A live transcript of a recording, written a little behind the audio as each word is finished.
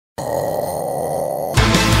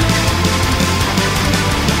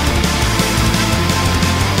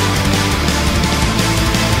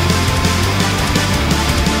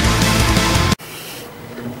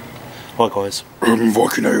Hi guys,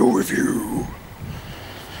 Viking Ale review.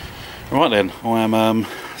 Right then, I am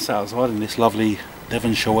sat outside in this lovely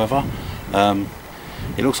Devonshire weather.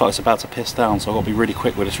 It looks like it's about to piss down, so I've got to be really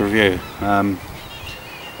quick with this review.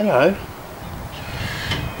 Hello.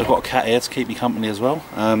 I've got a cat here to keep me company as well.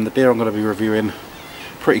 The beer I'm going to be reviewing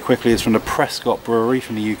pretty quickly is from the Prescott brewery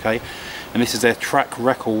from the UK, and this is their track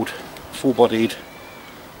record full-bodied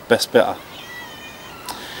best bitter.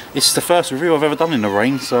 This is the first review I've ever done in the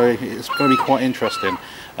rain, so it's going to be quite interesting.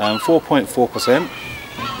 4.4%.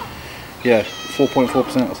 Yeah,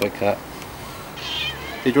 4.4%. I said cat.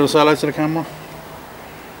 Did you want to say hello to the camera?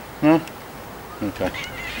 No? Okay.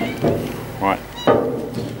 Right.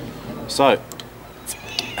 So,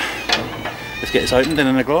 let's get this opened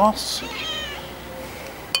in a glass.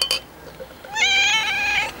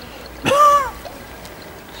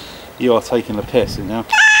 You are taking the piss in now.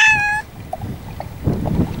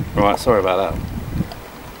 Right, sorry about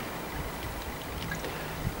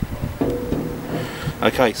that.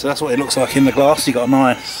 Okay, so that's what it looks like in the glass. You've got a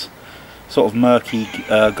nice sort of murky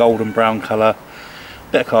golden brown colour,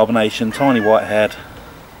 bit of carbonation, tiny white head.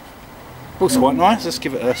 Looks quite nice. Let's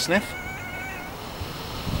give it a sniff.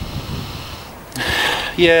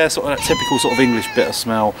 Yeah, sort of that typical sort of English bitter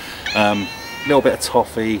smell. Little bit of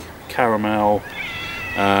toffee, caramel.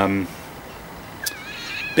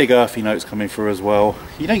 Big earthy notes coming through as well.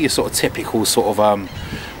 You know, your sort of typical sort of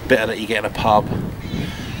bitter that you get in a pub.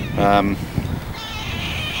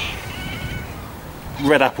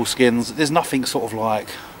 Red apple skins. There's nothing sort of like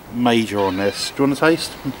major on this. Do you want to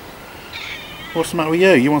taste? What's the matter with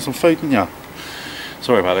you? You want some food, didn't you?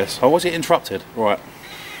 Sorry about this. Oh, was it interrupted? Right.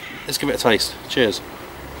 Let's give it a taste. Cheers.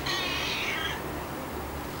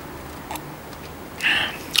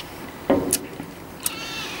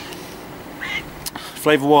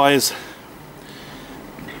 Flavour wise,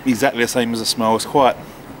 exactly the same as the smell. It's quite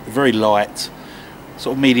very light,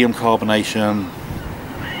 sort of medium carbonation.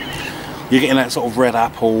 You're getting that sort of red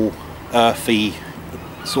apple, earthy,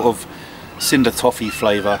 sort of cinder toffee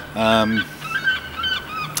flavour. They're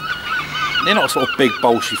not sort of big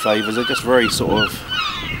bolshy flavours, they're just very sort of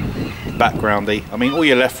backgroundy. I mean, all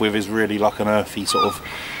you're left with is really like an earthy sort of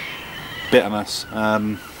bitterness,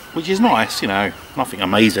 which is nice, you know, nothing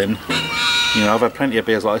amazing. You know, I've had plenty of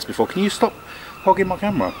beers like this before. Can you stop hogging my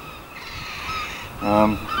camera?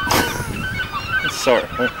 Sorry.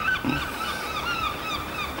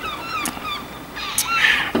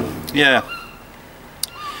 Yeah.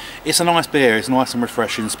 It's a nice beer. It's nice and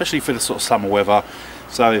refreshing, especially for the sort of summer weather.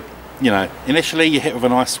 So, you know, initially you hit with a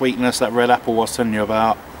nice sweetness, that red apple I was telling you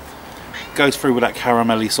about. Goes through with that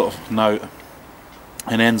caramelly sort of note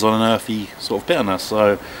and ends on an earthy sort of bitterness.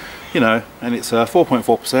 So, you know, and it's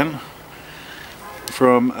 4.4%.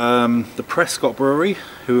 From the Prescott brewery,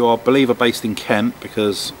 who I believe are based in Kent,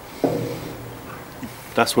 because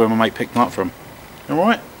that's where my mate picked them up from.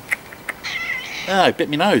 Alright? Oh, it bit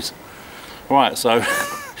me nose. Right, so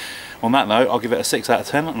on that note, I'll give it a 6 out of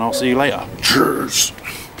 10 and I'll see you later. Cheers!